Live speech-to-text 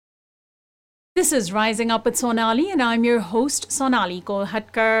This is Rising Up with Sonali, and I'm your host, Sonali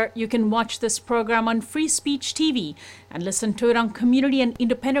Kolhatkar. You can watch this program on Free Speech TV and listen to it on community and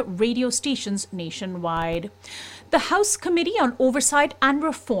independent radio stations nationwide. The House Committee on Oversight and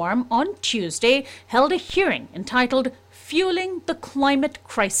Reform on Tuesday held a hearing entitled Fueling the Climate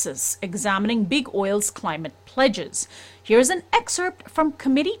Crisis, examining big oil's climate pledges. Here's an excerpt from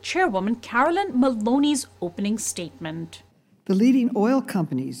Committee Chairwoman Carolyn Maloney's opening statement. The leading oil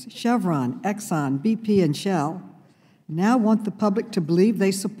companies, Chevron, Exxon, BP, and Shell, now want the public to believe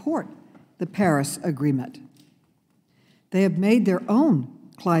they support the Paris Agreement. They have made their own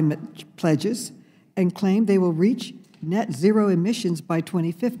climate pledges and claim they will reach net zero emissions by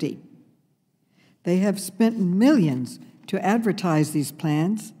 2050. They have spent millions to advertise these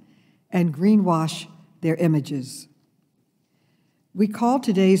plans and greenwash their images. We call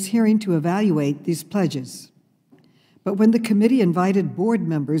today's hearing to evaluate these pledges. But when the committee invited board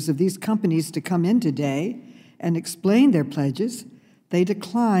members of these companies to come in today and explain their pledges, they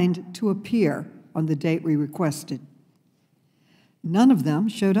declined to appear on the date we requested. None of them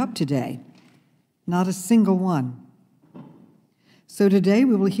showed up today, not a single one. So today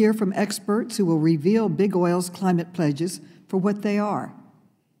we will hear from experts who will reveal big oil's climate pledges for what they are: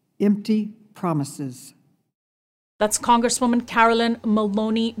 empty promises. That's Congresswoman Carolyn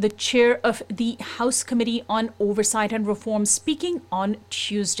Maloney, the chair of the House Committee on Oversight and Reform, speaking on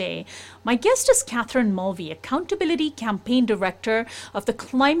Tuesday. My guest is Catherine Mulvey, Accountability Campaign Director of the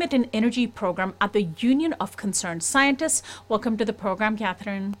Climate and Energy Program at the Union of Concerned Scientists. Welcome to the program,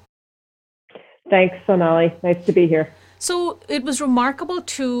 Catherine. Thanks, Sonali. Nice to be here. So it was remarkable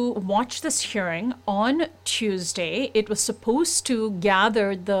to watch this hearing on Tuesday. It was supposed to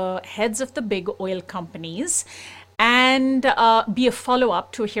gather the heads of the big oil companies and be a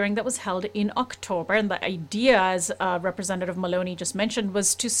follow-up to a hearing that was held in October. And the idea, as Representative Maloney just mentioned,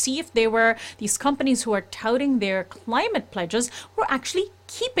 was to see if these companies who are touting their climate pledges were actually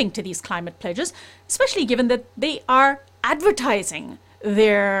keeping to these climate pledges, especially given that they are advertising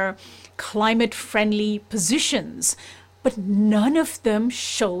their climate-friendly positions. But none of them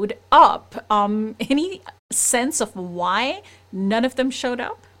showed up. Any sense of why none of them showed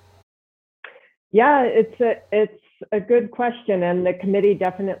up? Yeah, it's a good question, and the committee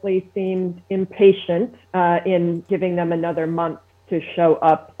definitely seemed impatient in giving them another month to show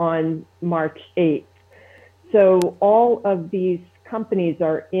up on March 8th. So all of these companies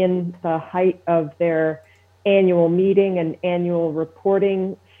are in the height of their annual meeting and annual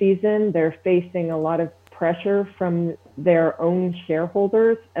reporting season. They're facing a lot of pressure from their own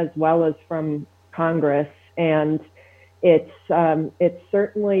shareholders as well as from Congress, and it's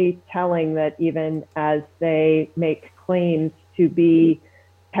certainly telling that even as they make claims to be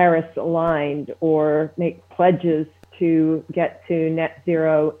Paris aligned or make pledges to get to net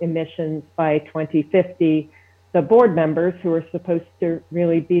zero emissions by 2050, the board members who are supposed to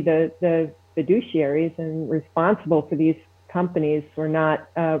really be the fiduciaries and responsible for these companies were not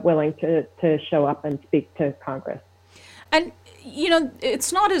willing to show up and speak to Congress. And,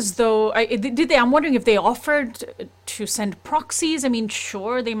 it's not as though, I'm wondering if they offered to send proxies. I mean,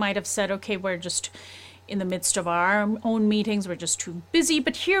 sure, they might have said, okay, we're just in the midst of our own meetings, we're just too busy,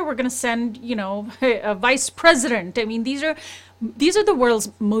 but here we're going to send, a vice president. I mean, these are the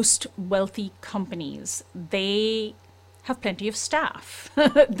world's most wealthy companies. They have plenty of staff.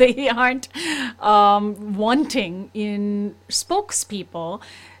 They aren't wanting in spokespeople.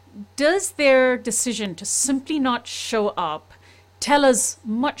 Does their decision to simply not show up tell us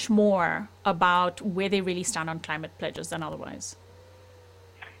much more about where they really stand on climate pledges than otherwise?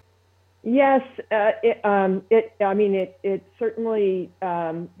 Yes, it certainly,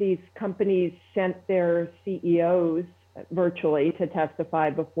 these companies sent their CEOs virtually to testify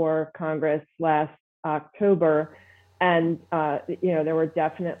before Congress last October. And, there were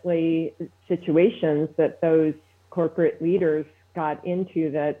definitely situations that those corporate leaders got into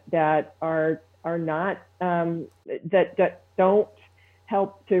that are not, that don't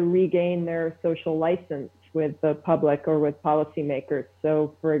help to regain their social license with the public or with policymakers.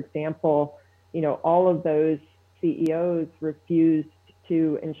 So, for example, all of those CEOs refused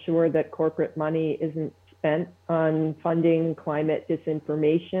to ensure that corporate money isn't spent on funding climate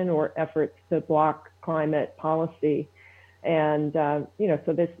disinformation or efforts to block climate policy. And,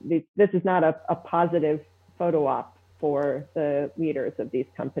 so this is not a positive photo op for the leaders of these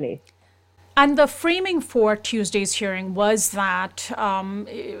companies. And the framing for Tuesday's hearing was that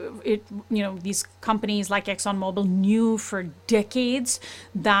these companies like ExxonMobil knew for decades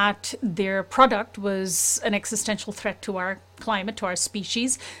that their product was an existential threat to our climate, to our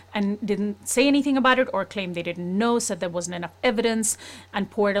species, and didn't say anything about it or claim they didn't know, said there wasn't enough evidence,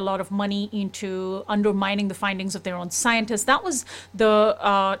 and poured a lot of money into undermining the findings of their own scientists. That was the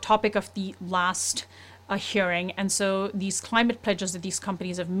topic of the last a hearing. And so these climate pledges that these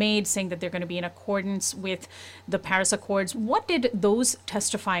companies have made, saying that they're going to be in accordance with the Paris Accords, what did those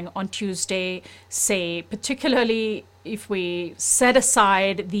testifying on Tuesday say, particularly if we set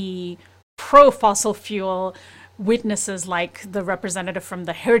aside the pro-fossil fuel witnesses like the representative from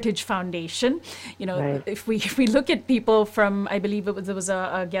the Heritage Foundation? Right. If we look at people from, I believe there was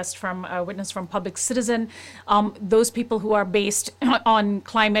a guest from, a witness from Public Citizen, those people who are based on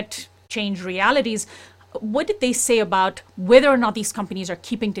climate change realities, what did they say about whether or not these companies are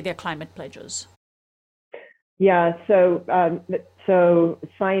keeping to their climate pledges? Yeah, so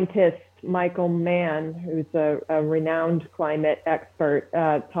scientist Michael Mann, who's a renowned climate expert,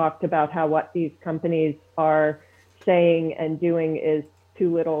 talked about how what these companies are saying and doing is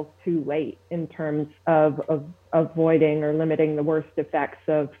too little, too late in terms of avoiding or limiting the worst effects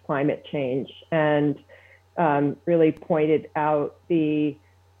of climate change, and really pointed out the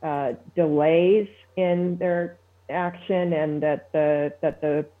delays in their action, and that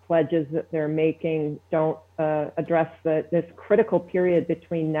the pledges that they're making don't address this critical period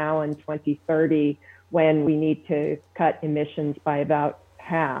between now and 2030, when we need to cut emissions by about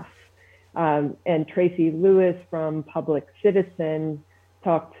half. And Tracy Lewis from Public Citizen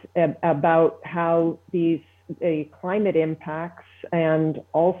talked about how these climate impacts and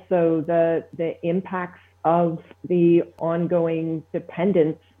also the impacts of the ongoing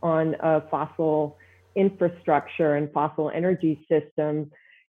dependence on a fossil infrastructure and fossil energy system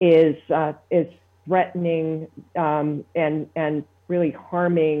is threatening and really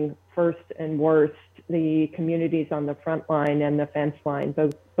harming first and worst the communities on the front line and the fence line,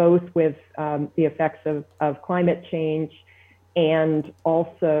 both with the effects of climate change and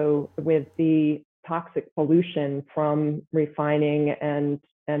also with the toxic pollution from refining and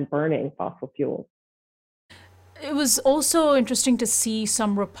burning fossil fuels. It was also interesting to see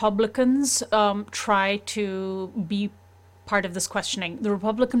some Republicans try to be part of this questioning. The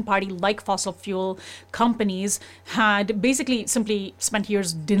Republican Party, like fossil fuel companies, had basically simply spent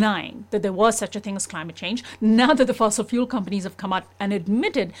years denying that there was such a thing as climate change. Now that the fossil fuel companies have come out and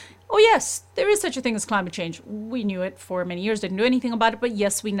admitted, oh yes, there is such a thing as climate change. We knew it for many years, didn't do anything about it, but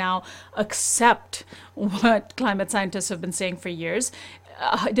yes, we now accept what climate scientists have been saying for years.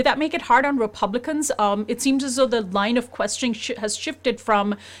 Did that make it hard on Republicans? It seems as though the line of questioning has shifted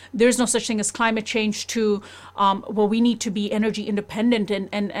from there's no such thing as climate change to, well, we need to be energy independent,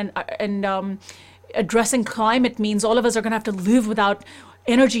 and addressing climate means all of us are going to have to live without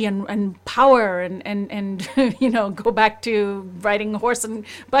energy and power and go back to riding horse and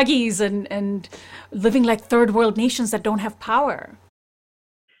buggies and living like third world nations that don't have power.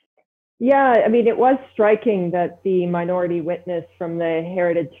 Yeah, I mean, it was striking that the minority witness from the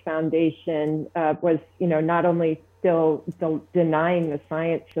Heritage Foundation was, not only still denying the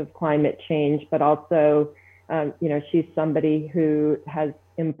science of climate change, but also, she's somebody who has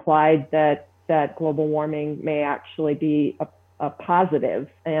implied that global warming may actually be a positive.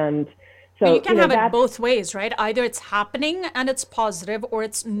 And so but you can have it both ways, right? Either it's happening and it's positive, or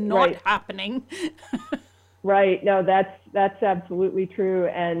it's not happening. Right. No, that's absolutely true.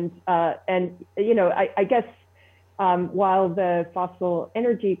 And I guess while the fossil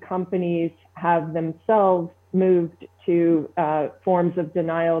energy companies have themselves moved to forms of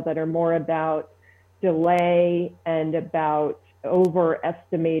denial that are more about delay and about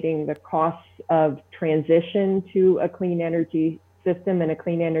overestimating the costs of transition to a clean energy system and a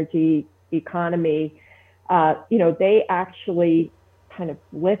clean energy economy, they actually kind of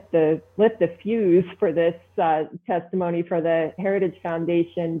lit the fuse for this testimony for the Heritage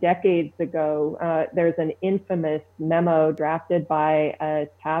Foundation decades ago. There's an infamous memo drafted by a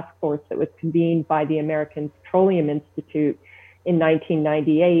task force that was convened by the American Petroleum Institute in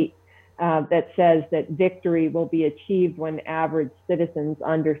 1998 that says that victory will be achieved when average citizens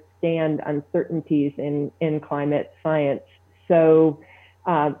understand uncertainties in climate science. So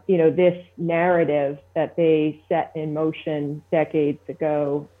this narrative that they set in motion decades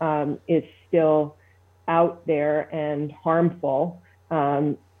ago is still out there and harmful.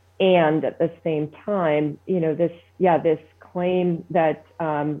 And at the same time, this claim that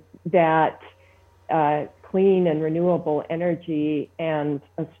clean and renewable energy and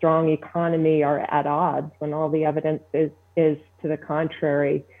a strong economy are at odds when all the evidence is to the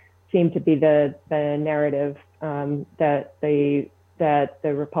contrary. seemed to be the narrative that the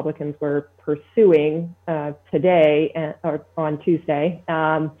Republicans were pursuing today or on Tuesday,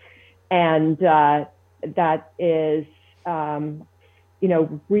 and that is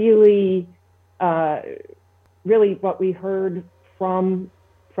really what we heard from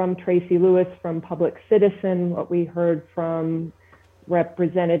Tracy Lewis, from Public Citizen, what we heard from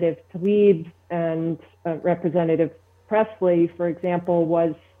Representative Tlaib and Representative Presley, for example,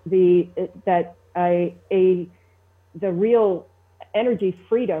 was the real energy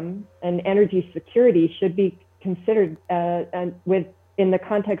freedom and energy security should be considered in the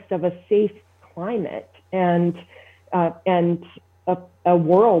context of a safe climate and a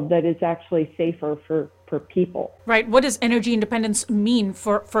world that is actually safer for people. Right. What does energy independence mean?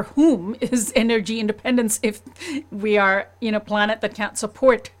 For whom is energy independence if we are in a planet that can't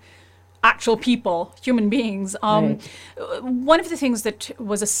support actual people, human beings? Right. One of the things that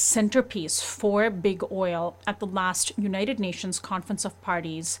was a centerpiece for big oil at the last United Nations Conference of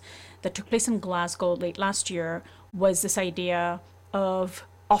Parties that took place in Glasgow late last year was this idea of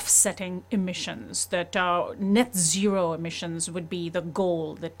offsetting emissions, that net zero emissions would be the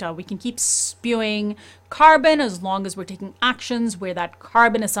goal, that we can keep spewing carbon as long as we're taking actions where that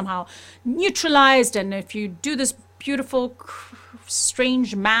carbon is somehow neutralized. And if you do this beautiful,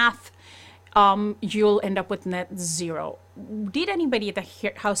 strange math, you'll end up with net zero. Did anybody at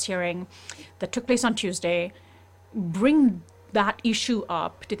the House hearing that took place on Tuesday bring that issue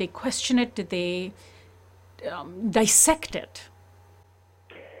up? Did they question it? Did they dissect it?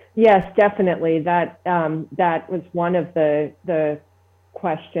 Yes, definitely. That was one of the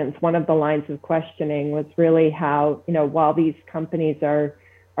questions. One of the lines of questioning was really how, while these companies are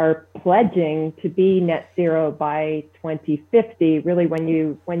pledging to be net zero by 2050, really when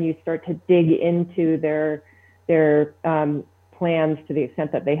you start to dig into their plans, to the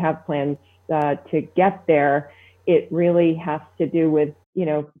extent that they have plans to get there, it really has to do with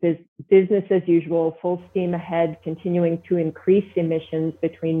business as usual, full steam ahead, continuing to increase emissions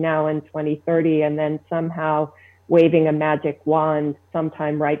between now and 2030, and then somehow waving a magic wand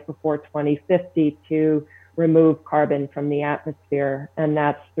sometime right before 2050 to remove carbon from the atmosphere. And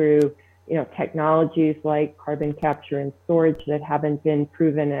that's through, technologies like carbon capture and storage that haven't been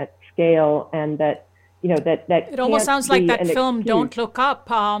proven at scale, and that it almost sounds like that film excuse. Don't Look Up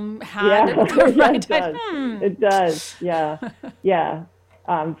had right. It does. Yeah.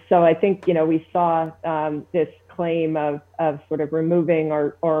 So I think, we saw this claim of sort of removing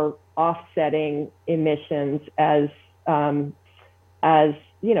or offsetting emissions as the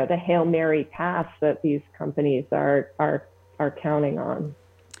Hail Mary pass that these companies are counting on.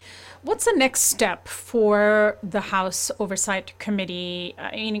 What's the next step for the House Oversight Committee?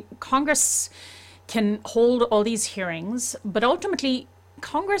 I mean, Congress can hold all these hearings, but ultimately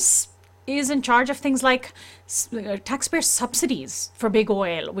Congress is in charge of things like taxpayer subsidies for big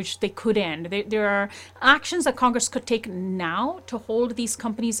oil, which they could end. There are actions that Congress could take now to hold these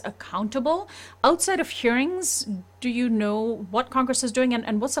companies accountable. Outside of hearings, do you know what Congress is doing,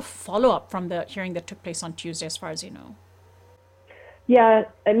 and what's a follow-up from the hearing that took place on Tuesday, as far as you know? Yeah,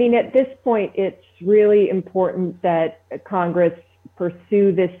 I mean, at this point, it's really important that Congress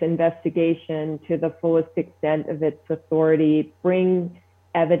pursue this investigation to the fullest extent of its authority, bring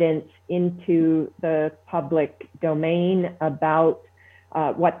evidence into the public domain about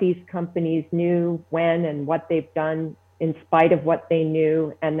what these companies knew, when, and what they've done in spite of what they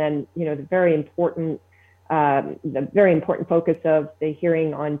knew. And then, the very important focus of the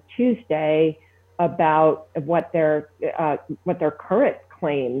hearing on Tuesday about what their current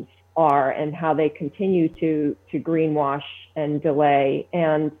claims are and how they continue to greenwash and delay.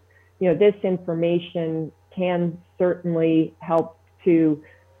 And this information can certainly help to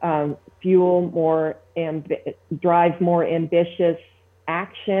drive more ambitious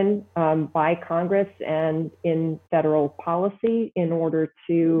action by Congress and in federal policy in order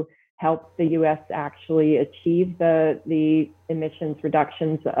to help the U.S. actually achieve the emissions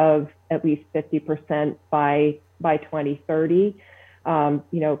reductions of at least 50% by 2030.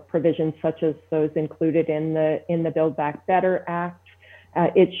 Provisions such as those included in the Build Back Better Act.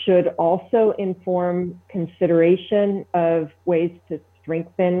 It should also inform consideration of ways to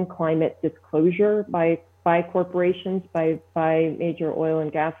strengthen climate disclosure by corporations, by major oil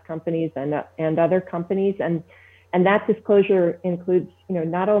and gas companies and other companies, and that disclosure includes,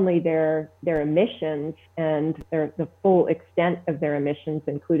 not only their emissions and the full extent of their emissions,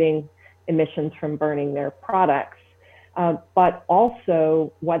 including emissions from burning their products, but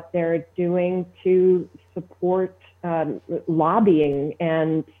also what they're doing to support lobbying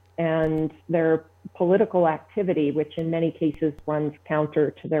and and their political activity, which in many cases runs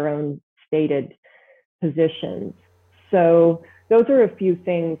counter to their own stated positions. So those are a few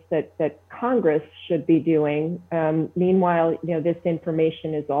things that Congress should be doing. Meanwhile, this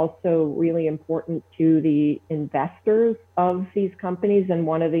information is also really important to the investors of these companies. And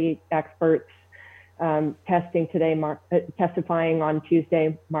one of the experts testifying on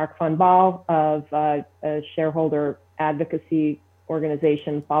Tuesday, Mark von Baal of a shareholder advocacy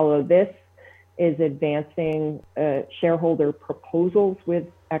organization, Follow This, is advancing shareholder proposals with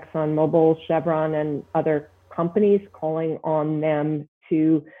ExxonMobil, Chevron, and other companies, calling on them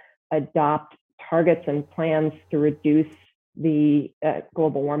to adopt targets and plans to reduce the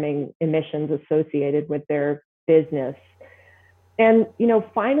global warming emissions associated with their business. And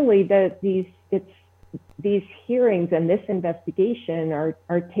finally, these hearings and this investigation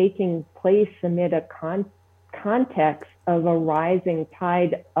are taking place amid a context of a rising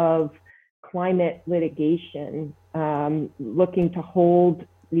tide of climate litigation, looking to hold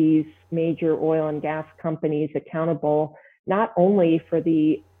these major oil and gas companies accountable, not only for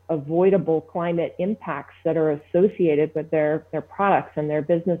the avoidable climate impacts that are associated with their products and their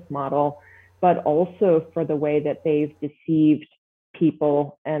business model, but also for the way that they've deceived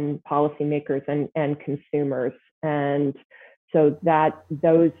people and policymakers and consumers. And so that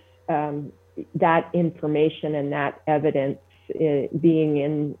information and that evidence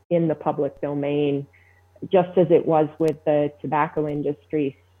being in the public domain, just as it was with the tobacco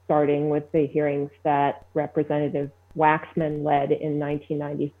industry, starting with the hearings that Representative Waxman led in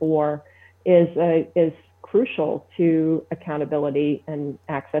 1994, is crucial to accountability and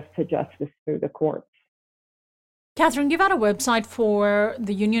access to justice through the courts. Catherine, give out a website for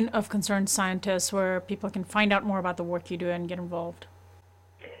the Union of Concerned Scientists where people can find out more about the work you do and get involved.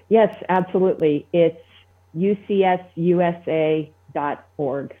 Yes, absolutely. It's ucsusa.org.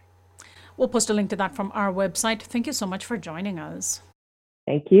 We'll post a link to that from our website. Thank you so much for joining us.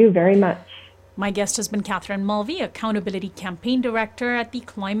 Thank you very much. My guest has been Catherine Mulvey, Accountability Campaign Director at the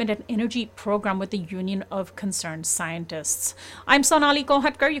Climate and Energy Program with the Union of Concerned Scientists. I'm Sonali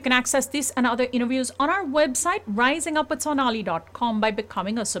Kohatkar. You can access this and other interviews on our website, risingupwithsonali.com, by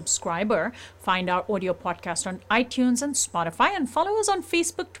becoming a subscriber. Find our audio podcast on iTunes and Spotify, and follow us on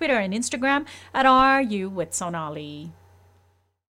Facebook, Twitter, and Instagram at RU with Sonali.